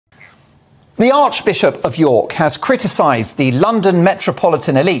The Archbishop of York has criticised the London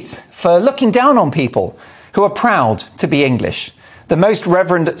metropolitan elite for looking down on people who are proud to be English. The Most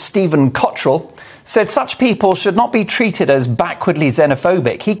Reverend Stephen Cottrell said such people should not be treated as backwardly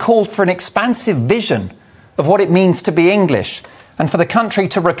xenophobic. He called for an expansive vision of what it means to be English and for the country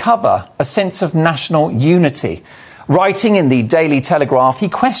to recover a sense of national unity. Writing in the Daily Telegraph, he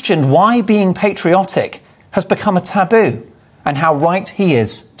questioned why being patriotic has become a taboo and how right he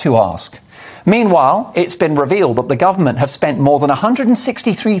is to ask. Meanwhile, it's been revealed that the government have spent more than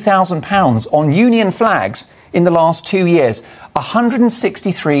 £163,000 on Union flags in the last 2 years.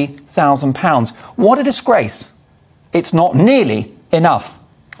 £163,000. What a disgrace. It's not nearly enough.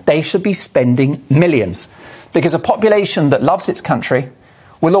 They should be spending millions, because a population that loves its country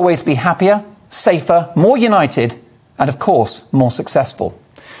will always be happier, safer, more united, and of course, more successful.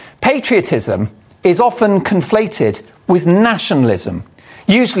 Patriotism is often conflated with nationalism,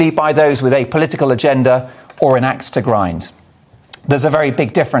 usually by those with a political agenda or an axe to grind. There's a very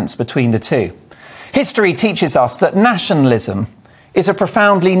big difference between the two. History teaches us that nationalism is a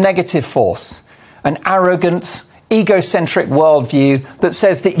profoundly negative force, an arrogant, egocentric worldview that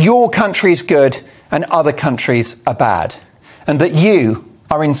says that your country is good and other countries are bad, and that you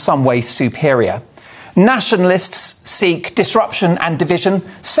are in some way superior. Nationalists seek disruption and division,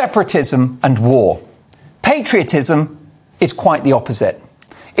 separatism and war. Patriotism is quite the opposite.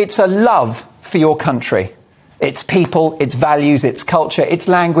 It's a love for your country, its people, its values, its culture, its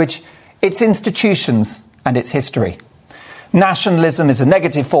language, its institutions and its history. Nationalism is a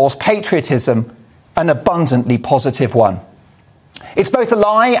negative force, patriotism an abundantly positive one. It's both a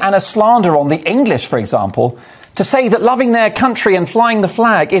lie and a slander on the English, for example, to say that loving their country and flying the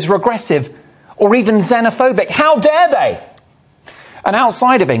flag is regressive or even xenophobic. How dare they? And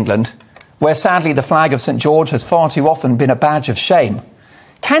outside of England, where sadly the flag of St. George has far too often been a badge of shame,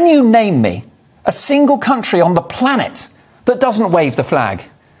 can you name me a single country on the planet that doesn't wave the flag,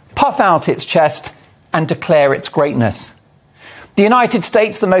 puff out its chest and declare its greatness? The United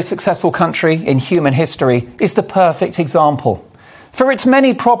States, the most successful country in human history, is the perfect example. For its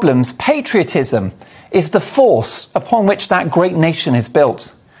many problems, patriotism is the force upon which that great nation is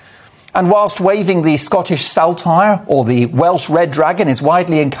built. And whilst waving the Scottish saltire or the Welsh red dragon is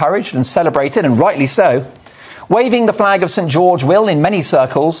widely encouraged and celebrated, and rightly so, waving the flag of St. George will, in many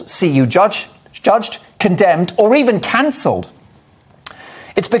circles, see you judged, condemned, or even cancelled.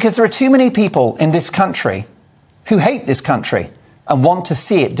 It's because there are too many people in this country who hate this country and want to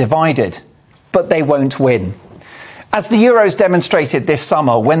see it divided, but they won't win. As the Euros demonstrated this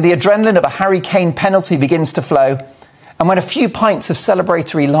summer, when the adrenaline of a Harry Kane penalty begins to flow, and when a few pints of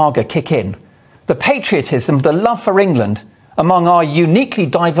celebratory lager kick in, the patriotism, the love for England among our uniquely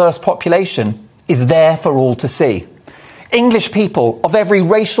diverse population is there for all to see. English people of every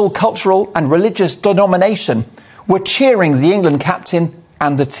racial, cultural and religious denomination were cheering the England captain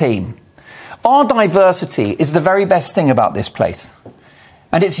and the team. Our diversity is the very best thing about this place,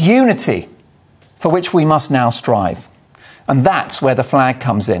 and it's unity for which we must now strive. And that's where the flag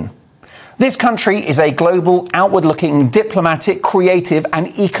comes in. This country is a global, outward-looking, diplomatic, creative and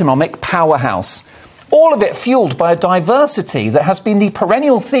economic powerhouse. All of it fueled by a diversity that has been the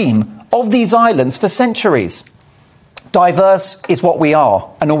perennial theme of these islands for centuries. Diverse is what we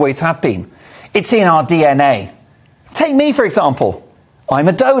are and always have been. It's in our DNA. Take me, for example. I'm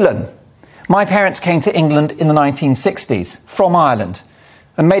a Dolan. My parents came to England in the 1960s from Ireland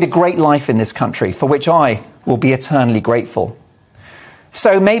and made a great life in this country, for which I will be eternally grateful.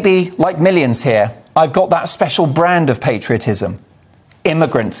 So maybe, like millions here, I've got that special brand of patriotism,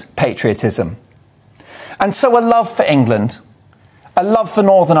 immigrant patriotism. And so a love for England, a love for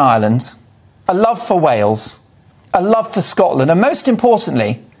Northern Ireland, a love for Wales, a love for Scotland, and most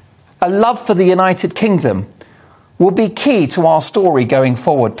importantly, a love for the United Kingdom will be key to our story going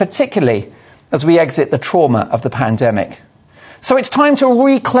forward, particularly as we exit the trauma of the pandemic. So it's time to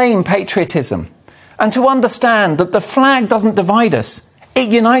reclaim patriotism and to understand that the flag doesn't divide us, it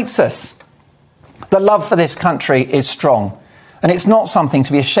unites us. The love for this country is strong, and it's not something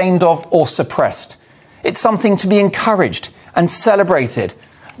to be ashamed of or suppressed. It's something to be encouraged and celebrated.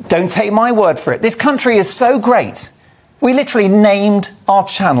 Don't take my word for it. This country is so great, we literally named our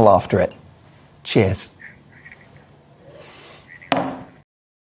channel after it. Cheers.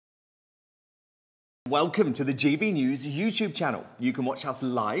 Welcome to the GB News YouTube channel. You can watch us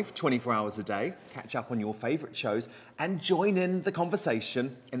live 24 hours a day, catch up on your favourite shows and join in the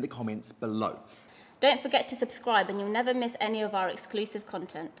conversation in the comments below. Don't forget to subscribe and you'll never miss any of our exclusive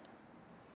content.